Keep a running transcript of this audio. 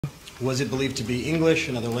Was it believed to be English,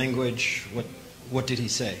 another language? What did he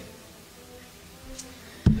say?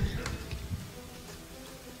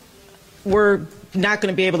 We're not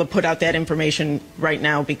going to be able to put out that information right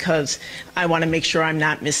now because I want to make sure I'm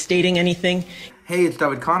not misstating anything. Hey, it's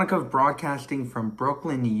Dovid Konikov broadcasting from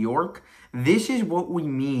Brooklyn, New York. This is what we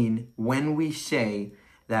mean when we say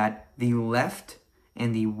that the left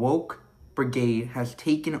and the woke brigade has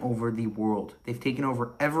taken over the world. They've taken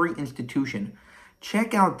over every institution.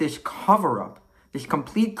 Check out this cover-up, this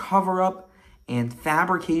complete cover-up and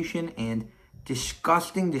fabrication and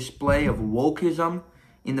disgusting display of wokeism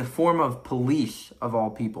in the form of police, of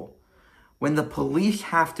all people. When the police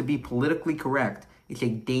have to be politically correct, it's a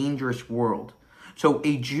dangerous world. So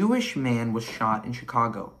a Jewish man was shot in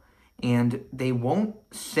Chicago, and they won't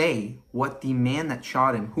say what the man that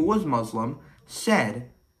shot him, who was Muslim,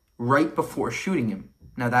 said right before shooting him.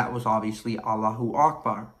 Now that was obviously Allahu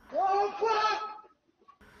Akbar.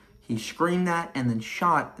 He screamed that and then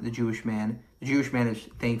shot the Jewish man. The Jewish man is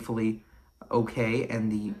thankfully okay, and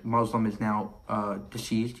the Muslim is now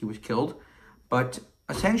deceased. He was killed. But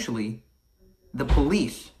essentially, the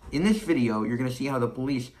police, in this video, you're going to see how the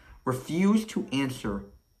police refuse to answer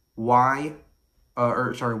what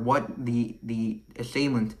the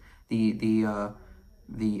assailant,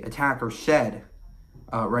 the attacker said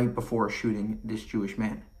right before shooting this Jewish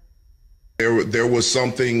man. There was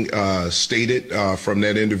something stated from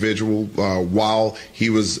that individual while he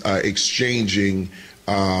was exchanging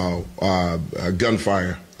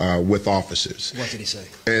gunfire with officers. What did he say?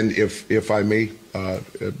 And if I may,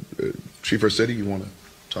 Chief Rossetti, you want to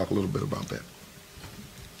talk a little bit about that?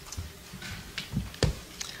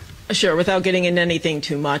 Sure, without getting into anything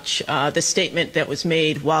too much, the statement that was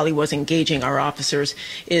made while he was engaging our officers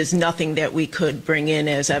is nothing that we could bring in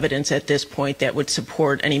as evidence at this point that would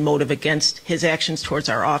support any motive against his actions towards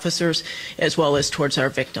our officers as well as towards our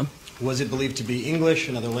victim. Was it believed to be English,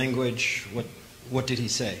 another language? What did he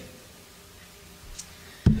say?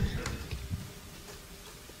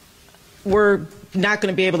 We're not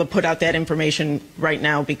going to be able to put out that information right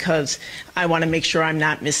now because I want to make sure I'm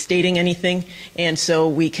not misstating anything, and so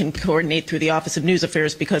we can coordinate through the Office of News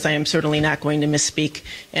Affairs, because I am certainly not going to misspeak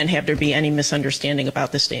and have there be any misunderstanding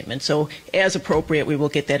about the statement. So as appropriate, we will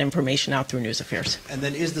get that information out through News Affairs. And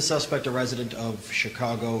then, is the suspect a resident of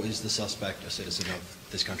Chicago? Is the suspect a citizen of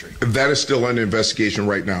this country? That is still under investigation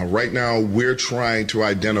right now. Right now, we're trying to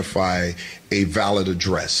identify a valid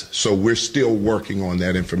address. So we're still working on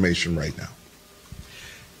that information right now.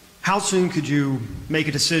 How soon could you make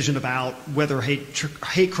a decision about whether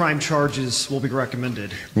hate crime charges will be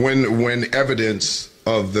recommended? When evidence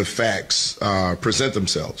of the facts present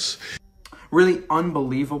themselves. Really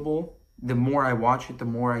unbelievable. The more I watch it, the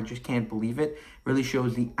more I just can't believe it. It really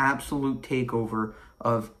shows the absolute takeover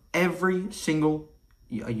of every single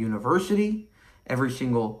university, every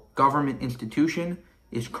single government institution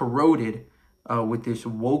is corroded with this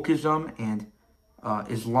wokeism and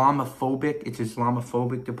Islamophobic. It's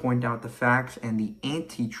Islamophobic to point out the facts and the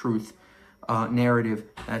anti-truth narrative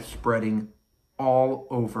that's spreading all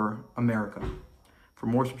over America. For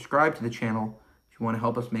more, subscribe to the channel. If you want to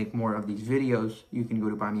help us make more of these videos, you can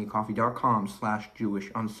go to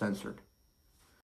buymeacoffee.com/JewishUncensored.